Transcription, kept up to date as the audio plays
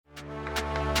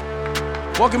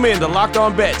Welcome in to Locked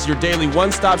On Bets, your daily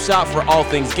one-stop shop for all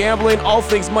things gambling, all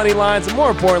things money lines, and more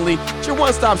importantly, it's your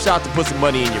one-stop shop to put some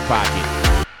money in your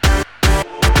pocket.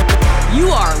 You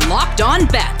are Locked On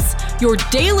Bets, your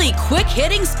daily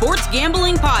quick-hitting sports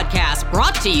gambling podcast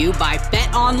brought to you by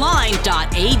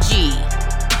BetOnline.ag.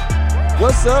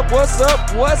 What's up?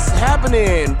 What's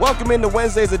happening? Welcome into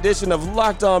Wednesday's edition of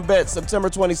Locked On Bets,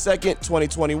 September 22nd,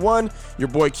 2021. Your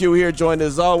boy Q here, joined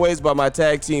as always by my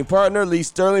tag team partner, Lee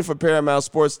Sterling from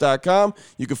ParamountSports.com.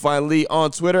 You can find Lee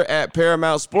on Twitter at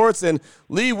Paramount Sports. And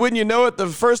Lee, wouldn't you know it, the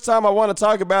first time I want to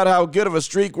talk about how good of a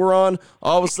streak we're on,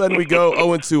 all of a sudden we go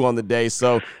 0-2 on the day.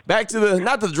 So back to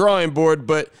not the drawing board,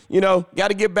 but, got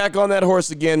to get back on that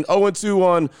horse again.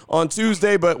 0-2 on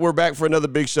Tuesday, but we're back for another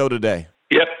big show today.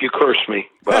 Yep, you cursed me.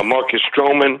 Marcus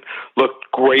Stroman looked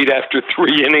great after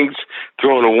 3 innings,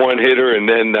 throwing a one-hitter, and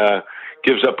then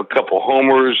gives up a couple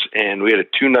homers, and we had a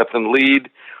 2-0 lead.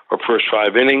 Our first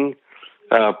 5 inning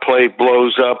play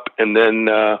blows up, and then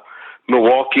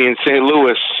Milwaukee and St.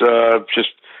 Louis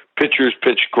just pitchers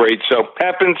pitch great. So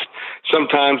happens.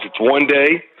 Sometimes it's one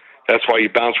day. That's why you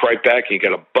bounce right back, and you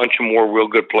got a bunch of more real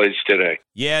good plays today.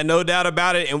 Yeah, no doubt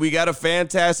about it, and we got a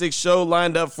fantastic show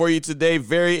lined up for you today.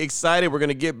 Very excited. We're going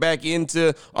to get back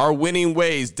into our winning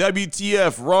ways.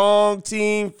 WTF, wrong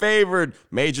team favored.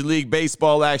 Major League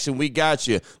Baseball action, we got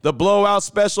you. The blowout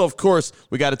special, of course,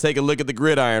 we got to take a look at the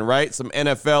gridiron, right? Some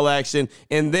NFL action,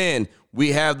 and then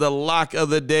we have the lock of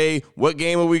the day. What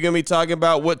game are we going to be talking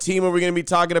about? What team are we going to be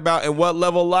talking about? And what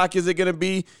level lock is it going to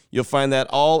be? You'll find that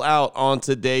all out on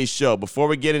today's show. Before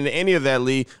we get into any of that,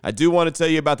 Lee, I do want to tell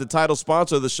you about the title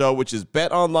sponsor of the show, which is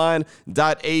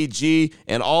BetOnline.ag.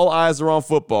 And all eyes are on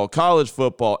football, college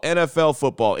football, NFL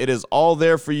football. It is all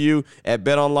there for you at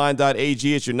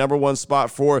BetOnline.ag. It's your number one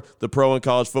spot for the pro and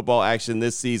college football action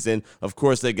this season. Of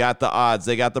course, they got the odds,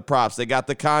 they got the props, they got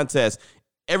the contest,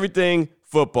 everything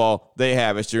football they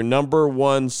have. It's your number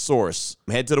one source.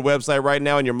 Head to the website right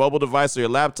now on your mobile device or your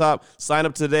laptop. Sign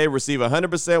up today. Receive a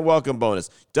 100% welcome bonus,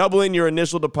 doubling your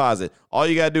initial deposit. All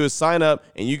you got to do is sign up,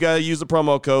 and you got to use the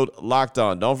promo code Locked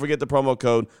On. Don't forget the promo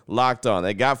code Locked On.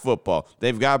 They got football.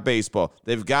 They've got baseball.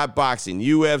 They've got boxing,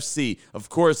 UFC. Of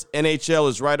course, NHL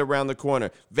is right around the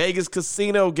corner. Vegas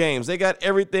casino games. They got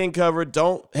everything covered.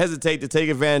 Don't hesitate to take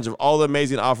advantage of all the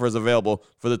amazing offers available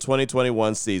for the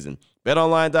 2021 season.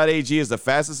 BetOnline.ag is the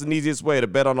fastest and easiest way to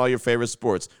bet on all your favorite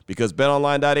sports because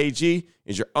BetOnline.ag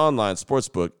is your online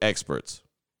sportsbook experts.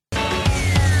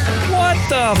 What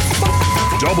the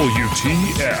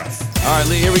WTF? All right,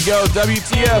 Lee, here we go.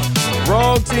 WTF,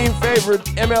 wrong team favorite,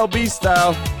 MLB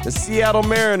style. The Seattle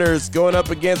Mariners going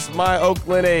up against my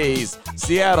Oakland A's.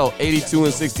 Seattle,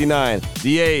 82-69.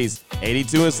 The A's,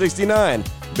 82-69.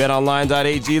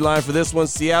 BetOnline.ag line for this one.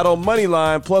 Seattle money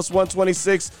line plus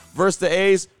 126 versus the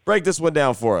A's. Break this one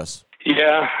down for us.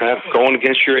 Yeah, I'm going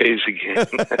against your A's again.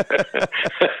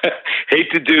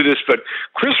 Hate to do this, but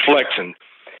Chris Flexen,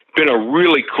 been a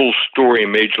really cool story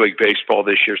in Major League Baseball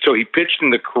this year. So he pitched in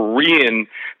the Korean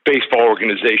baseball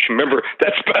organization. Remember,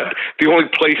 that's about the only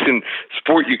place in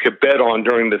sport you could bet on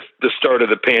during the start of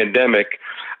the pandemic.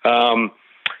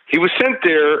 He was sent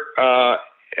there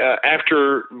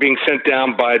after being sent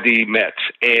down by the Mets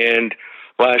and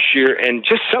last year, and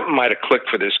just something might have clicked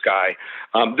for this guy.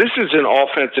 This is an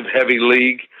offensive-heavy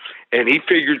league, and he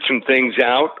figured some things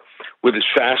out with his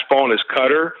fastball and his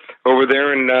cutter over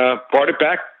there and brought it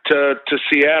back to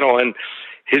Seattle. And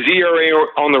his ERA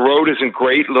on the road isn't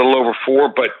great, a little over 4,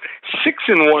 but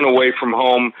 6-1 away from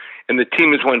home, and the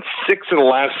team has won 6 of the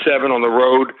last 7 on the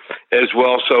road as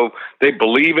well. So they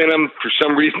believe in him. For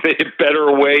some reason, they hit better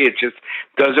away. It just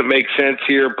doesn't make sense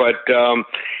here, but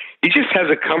he just has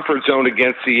a comfort zone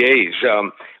against the A's.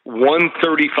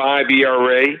 1.35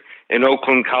 ERA in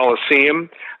Oakland Coliseum.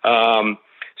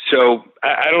 So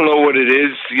I don't know what it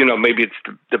is. Maybe it's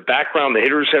the background. The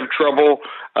hitters have trouble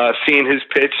seeing his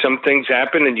pitch. Some things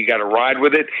happen, and you got to ride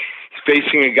with it. He's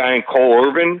facing a guy in Cole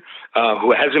Irvin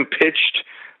who hasn't pitched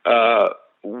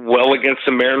well against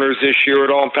the Mariners this year at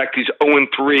all. In fact, he's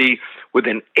 0-3 with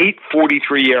an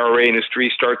 8.43 ERA in his 3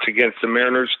 starts against the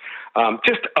Mariners.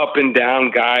 Just up and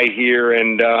down guy here,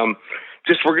 and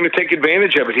we're going to take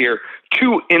advantage of it here.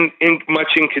 Too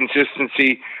much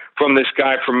inconsistency from this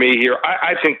guy for me here.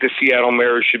 I think the Seattle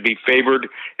Mariners should be favored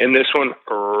in this one.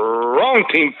 Wrong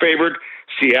team favored.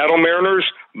 Seattle Mariners,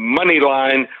 money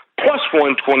line, plus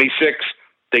 126.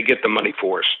 They get the money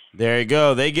for us. There you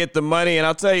go. They get the money. And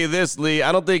I'll tell you this, Lee,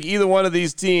 I don't think either one of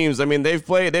these teams,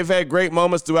 they've had great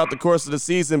moments throughout the course of the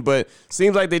season, but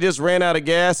seems like they just ran out of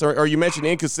gas, or you mentioned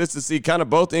inconsistency, kind of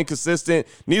both inconsistent.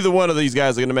 Neither one of these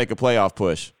guys are going to make a playoff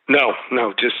push. No,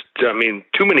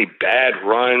 too many bad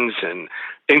runs and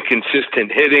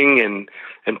inconsistent hitting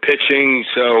and pitching.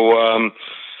 So,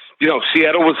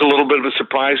 Seattle was a little bit of a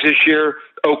surprise this year.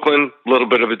 Oakland, a little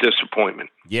bit of a disappointment.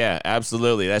 Yeah,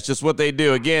 absolutely. That's just what they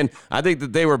do. Again, I think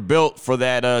that they were built for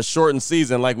that shortened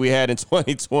season like we had in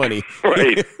 2020.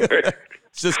 Right.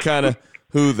 It's just kind of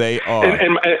who they are.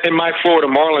 And my Florida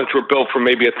Marlins were built for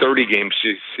maybe a 30-game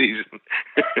season.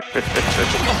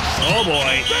 Oh,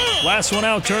 boy. Last one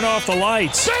out, turn off the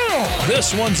lights.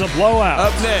 This one's a blowout.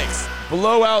 Up next,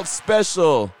 blowout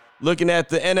special. Looking at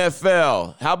the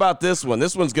NFL. How about this one?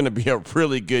 This one's going to be a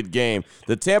really good game.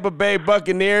 The Tampa Bay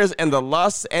Buccaneers and the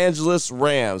Los Angeles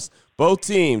Rams. Both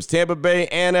teams, Tampa Bay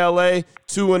and LA,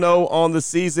 2-0 on the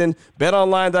season.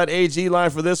 BetOnline.ag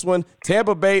line for this one.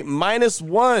 Tampa Bay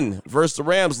 -1 versus the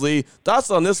Rams, Lee.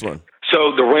 Thoughts on this one?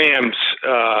 So the Rams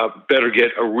better get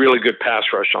a really good pass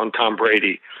rush on Tom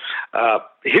Brady.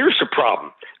 Here's the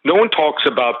problem. No one talks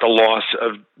about the loss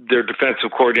of their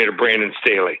defensive coordinator, Brandon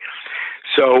Staley.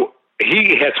 So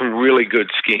he had some really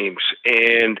good schemes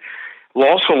and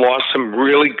also lost some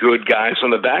really good guys on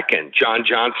the back end, John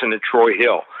Johnson and Troy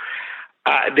Hill.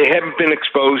 They haven't been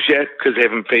exposed yet because they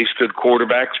haven't faced good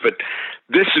quarterbacks, but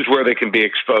this is where they can be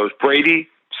exposed. Brady,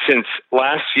 since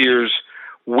last year's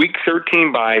Week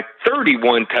 13 by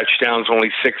 31 touchdowns,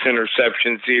 only 6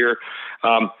 interceptions here.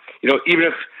 Even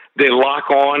if they lock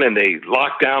on and they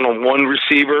lock down on one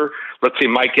receiver, let's say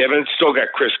Mike Evans, still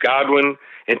got Chris Godwin,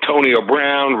 Antonio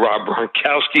Brown, Rob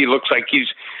Gronkowski. Looks like he's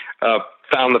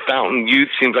found the fountain youth.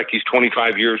 Seems like he's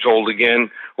 25 years old again,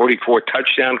 already 4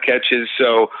 touchdown catches.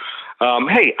 So,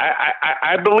 hey,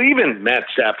 I believe in Matt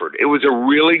Stafford. It was a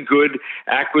really good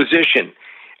acquisition.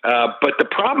 But the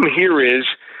problem here is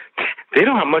they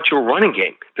don't have much of a running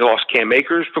game. They lost Cam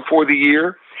Akers before the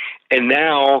year, and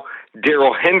now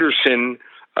Darrell Henderson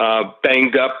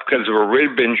banged up because of a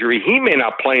rib injury. He may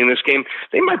not play in this game.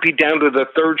 They might be down to the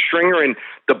third stringer, and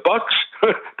the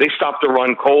Bucs, they stopped the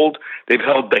run cold. They've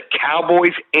held the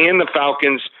Cowboys and the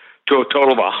Falcons to a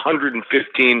total of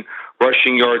 115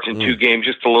 rushing yards in 2 games,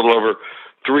 just a little over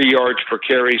 3 yards per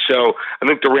carry. So I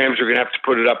think the Rams are going to have to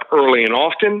put it up early and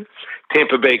often.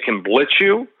 Tampa Bay can blitz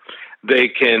you. They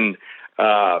can,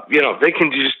 they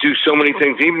can just do so many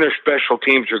things. Even their special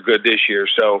teams are good this year.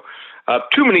 So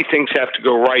too many things have to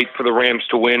go right for the Rams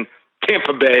to win.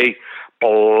 Tampa Bay,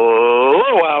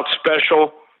 blowout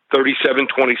special,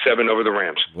 37-27 over the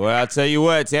Rams. Well, I'll tell you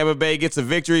what, Tampa Bay gets a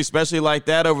victory, especially like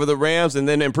that over the Rams, and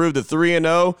then improve to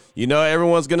 3-0.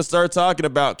 Everyone's going to start talking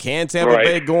about, can Tampa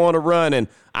Bay go on a run? And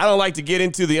I don't like to get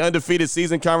into the undefeated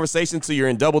season conversation until you're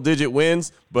in double-digit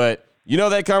wins, but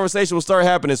that conversation will start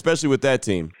happening, especially with that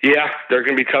team. Yeah, they're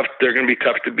going to be tough. They're going to be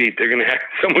tough to beat.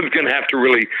 Someone's going to have to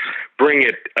really bring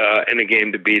it in a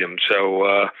game to beat them.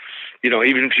 So,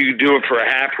 even if you do it for a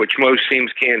half, which most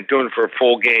teams can't, doing it for a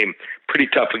full game, pretty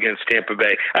tough against Tampa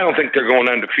Bay. I don't think they're going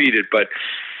undefeated, but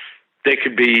they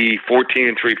could be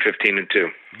 14-3,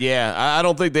 15-2. Yeah, I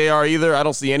don't think they are either. I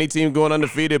don't see any team going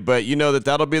undefeated, but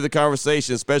that'll be the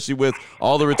conversation, especially with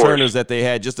all the returners that they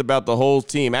had, just about the whole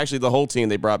team. Actually, the whole team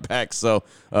they brought back. So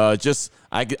I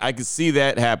could see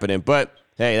that happening. But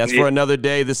hey, that's for another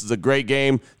day. This is a great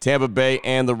game. Tampa Bay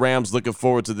and the Rams, looking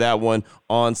forward to that one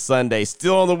on Sunday.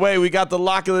 Still on the way, we got the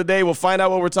lock of the day. We'll find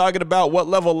out what we're talking about, what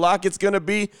level lock it's going to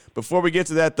be. Before we get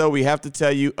to that, though, we have to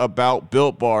tell you about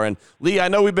Built Bar. And, Lee, I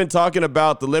know we've been talking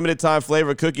about the limited-time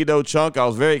flavor cookie dough chunk. I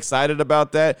was very excited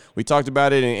about that. We talked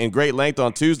about it in great length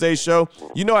on Tuesday's show.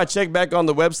 I checked back on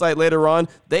the website later on.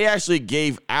 They actually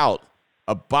gave out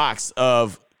a box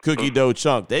of cookie dough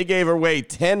chunk. They gave away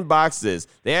 10 boxes.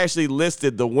 They actually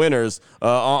listed the winners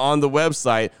on the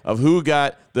website of who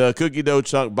got the cookie dough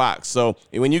chunk box. So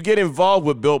when you get involved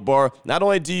with Built Bar, not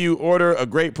only do you order a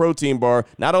great protein bar,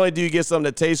 not only do you get something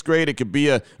that tastes great, it could be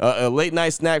a late night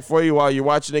snack for you while you're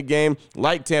watching a game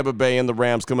like Tampa Bay and the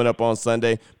Rams coming up on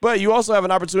Sunday, but you also have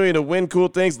an opportunity to win cool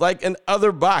things like an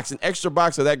extra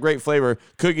box of that great flavor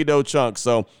cookie dough chunk.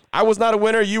 So I was not a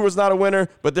winner, you was not a winner,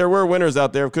 but there were winners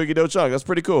out there of cookie dough chunk. That's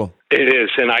pretty cool. It is,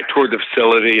 and I toured the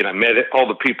facility and I met all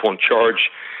the people in charge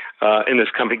in this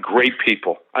company. Great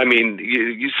people. I mean,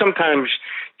 you sometimes,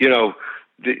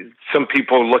 some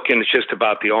people look and it's just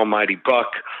about the almighty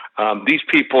buck. These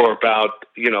people are about,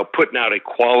 putting out a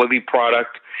quality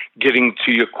product, getting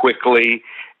to you quickly,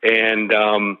 and,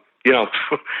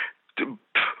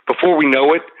 before we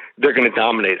know it, they're going to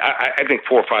dominate. I think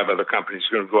 4 or 5 other companies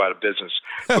are going to go out of business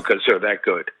because they're that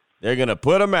good. They're going to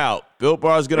put them out. Built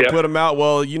Bar is going to put them out.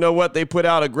 Well, you know what? They put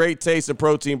out a great taste of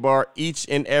protein bar each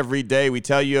and every day. We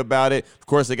tell you about it. Of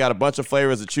course, they got a bunch of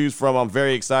flavors to choose from. I'm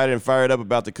very excited and fired up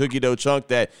about the cookie dough chunk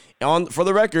that, for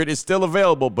the record, is still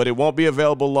available, but it won't be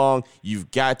available long.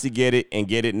 You've got to get it and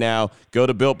get it now. Go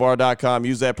to BuiltBar.com.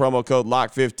 Use that promo code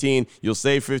LOCK15. You'll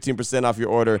save 15% off your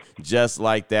order just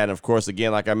like that. And, of course,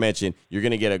 again, like I mentioned, you're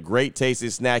going to get a great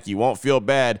tasting snack. You won't feel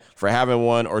bad for having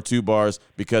 1 or 2 bars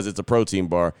because it's a protein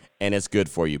bar and it's good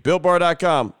for you.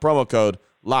 BuiltBar.com, promo code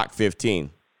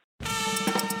LOCK15.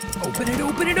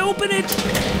 Open it.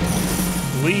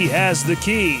 Lee has the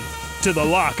key to the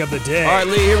lock of the day. All right,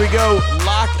 Lee, here we go.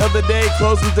 Lock of the day,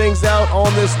 closing things out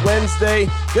on this Wednesday.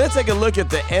 Going to take a look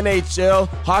at the NHL.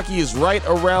 Hockey is right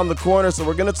around the corner, so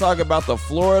we're going to talk about the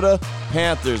Florida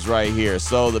Panthers right here.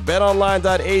 So the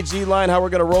betonline.ag line, how we're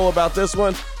going to roll about this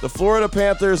one. The Florida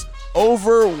Panthers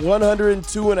over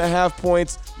 102.5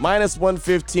 points, minus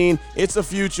 115. It's a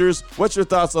futures. What's your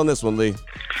thoughts on this one, Lee?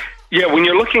 Yeah, when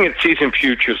you're looking at season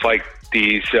futures like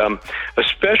these,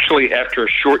 especially after a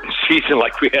shortened season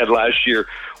like we had last year,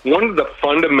 one of the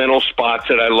fundamental spots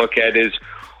that I look at is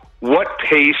what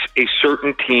pace a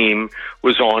certain team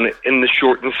was on in the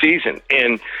shortened season.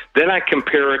 And then I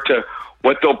compare it to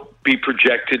what they'll be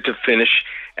projected to finish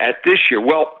at this year.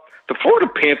 Well, the Florida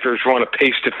Panthers were on a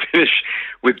pace to finish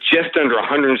with just under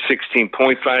 116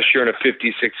 points last year in a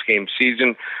 56-game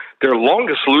season. Their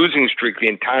longest losing streak the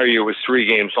entire year was 3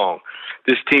 games long.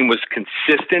 This team was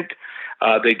consistent.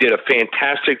 They did a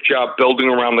fantastic job building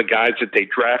around the guys that they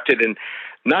drafted, and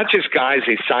not just guys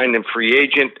they signed in free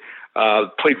agent,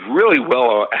 played really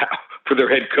well for their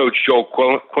head coach, Joel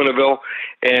Quenneville.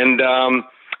 And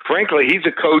frankly, he's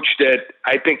a coach that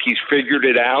I think he's figured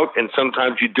it out, and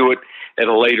sometimes you do it at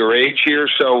a later age here.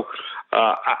 So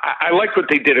I like what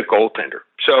they did at goaltender.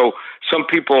 So some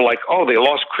people are like, oh, they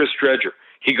lost Chris Dredger.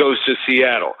 He goes to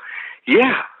Seattle.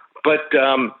 Yeah. But,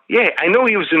 I know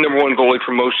he was the number 1 goalie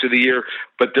for most of the year,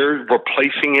 but they're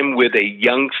replacing him with a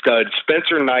young stud,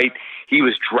 Spencer Knight. He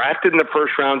was drafted in the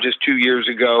first round just 2 years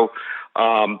ago,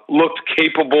 looked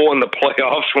capable in the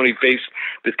playoffs when he faced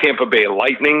the Tampa Bay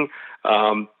Lightning.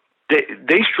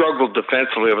 They struggled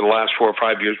defensively over the last 4 or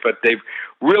 5 years, but they've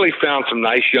really found some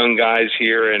nice young guys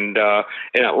here, and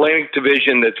an Atlantic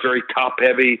Division that's very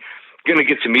top-heavy, going to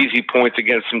get some easy points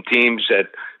against some teams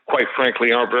that, quite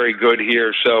frankly, aren't very good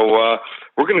here. So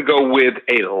we're going to go with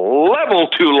a level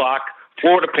 2 lock.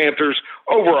 Florida Panthers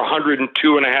over 102.5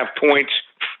 points.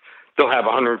 They'll have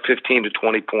 115 to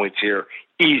 20 points here.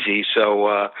 Easy.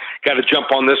 So got to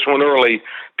jump on this one early.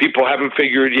 People haven't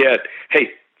figured yet. Hey,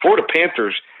 Florida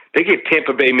Panthers, they gave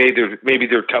Tampa Bay maybe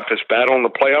their toughest battle in the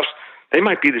playoffs. They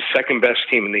might be the second best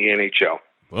team in the NHL.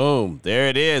 Boom. There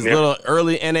it is. Yeah. Little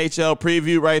early NHL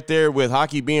preview right there with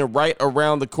hockey being right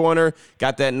around the corner.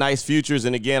 Got that nice futures.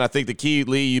 And, again, I think the key,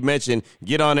 Lee, you mentioned,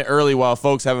 get on it early while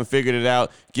folks haven't figured it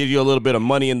out. Give you a little bit of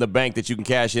money in the bank that you can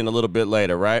cash in a little bit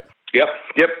later, right? Yep.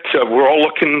 So we're all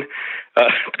looking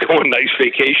to go on nice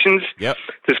vacations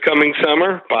this coming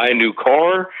summer, buy a new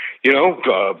car,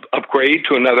 upgrade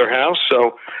to another house.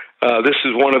 So this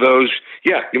is one of those,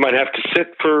 you might have to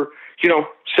sit for,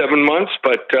 7 months,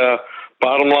 but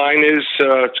bottom line is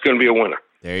it's going to be a winner.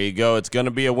 There you go. It's going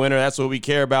to be a winner. That's what we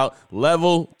care about.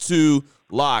 Level 2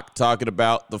 lock, talking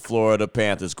about the Florida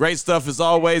Panthers. Great stuff as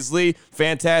always, Lee.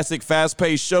 Fantastic,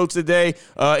 fast-paced show today.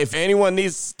 If anyone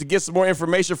needs to get some more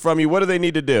information from you, what do they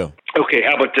need to do? Okay,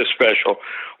 how about this special?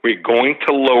 We're going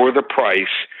to lower the price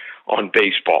on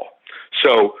baseball.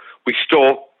 So we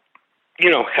still,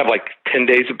 have like 10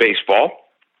 days of baseball.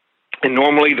 And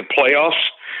normally the playoffs,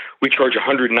 we charge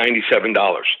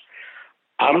 $197.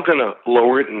 I'm going to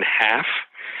lower it in half.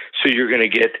 So you're going to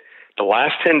get the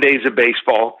last 10 days of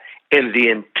baseball and the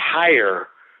entire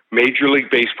Major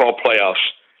League Baseball playoffs,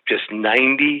 just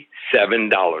 $97.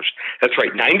 That's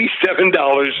right,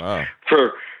 $97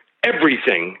 for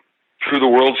everything through the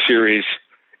World Series.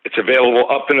 It's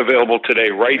up and available today,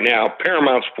 right now,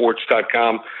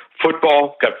 ParamountSports.com.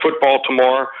 Got football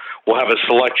tomorrow. We'll have a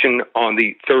selection on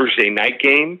the Thursday night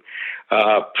game.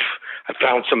 I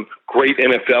found some great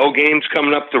NFL games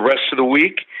coming up the rest of the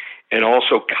week, and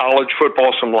also college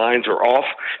football. Some lines are off.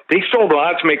 The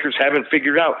odds makers haven't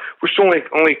figured out. We're still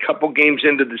only a couple games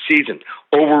into the season.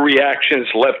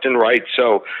 Overreactions left and right.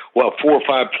 So we'll have 4 or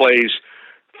 5 plays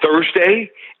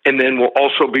Thursday, and then we'll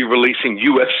also be releasing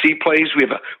UFC plays. We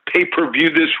have a pay-per-view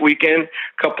this weekend,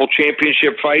 a couple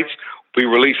championship fights. We'll be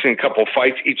releasing a couple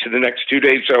fights each of the next 2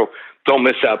 days, so don't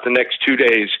miss out the next 2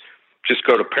 days. Just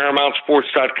go to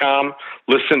ParamountSports.com,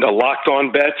 listen to Locked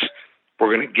On Bets.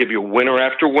 We're going to give you winner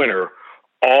after winner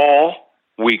all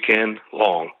weekend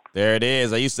long. There it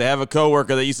is. I used to have a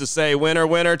coworker that used to say, winner,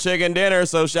 winner, chicken dinner.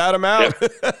 So shout him out.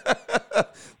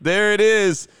 Yep. There it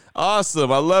is.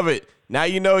 Awesome. I love it. Now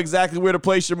you know exactly where to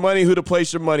place your money, who to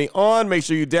place your money on. Make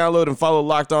sure you download and follow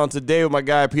Locked On Today with my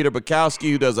guy, Peter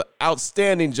Bukowski, who does an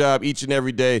outstanding job each and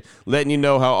every day, letting you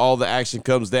know how all the action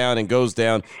comes down and goes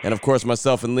down. And, of course,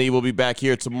 myself and Lee will be back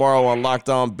here tomorrow on Locked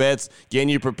On Bets, getting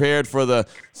you prepared for the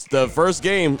first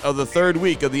game of the third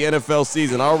week of the NFL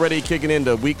season, already kicking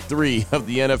into week 3 of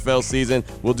the NFL season.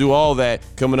 We'll do all that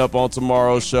coming up on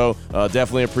tomorrow's show.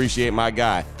 Definitely appreciate my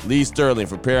guy, Lee Sterling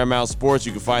from Paramount Sports.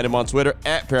 You can find him on Twitter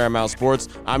at Paramount Sports.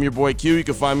 I'm your boy Q. You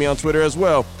can find me on Twitter as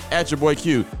well at your boy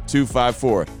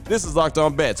Q254. This is Locked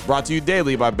On Bets, brought to you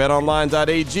daily by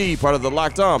BetOnline.ag, part of the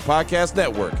Locked On Podcast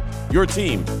Network. Your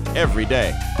team every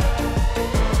day.